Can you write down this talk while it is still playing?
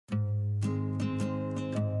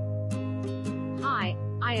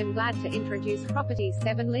I am glad to introduce property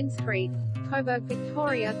 7 Lynn Street, Coburg,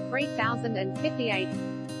 Victoria, 3058.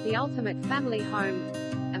 The ultimate family home.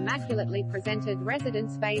 Immaculately presented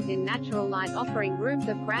residence bathed in natural light offering rooms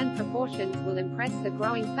of grand proportions will impress the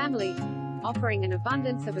growing family, offering an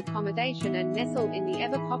abundance of accommodation and nestled in the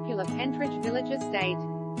ever-popular Pentridge Village estate.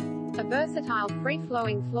 A versatile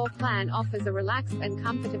free-flowing floor plan offers a relaxed and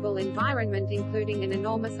comfortable environment including an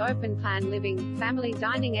enormous open-plan living, family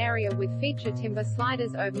dining area with feature timber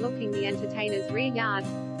sliders overlooking the entertainer's rear yard.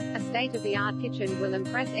 A state-of-the-art kitchen will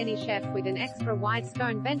impress any chef with an extra-wide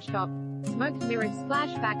stone benchtop, smoked mirrored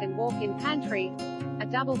splashback and walk-in pantry, a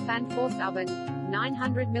double fan-forced oven,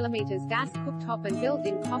 900mm gas cooktop and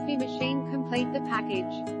built-in coffee machine complete the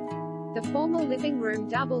package. The formal living room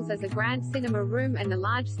doubles as a grand cinema room and the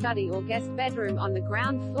large study or guest bedroom on the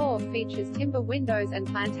ground floor features timber windows and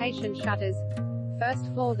plantation shutters.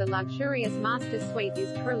 First floor the luxurious master suite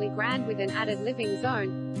is truly grand with an added living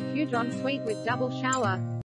zone, huge ensuite with double shower,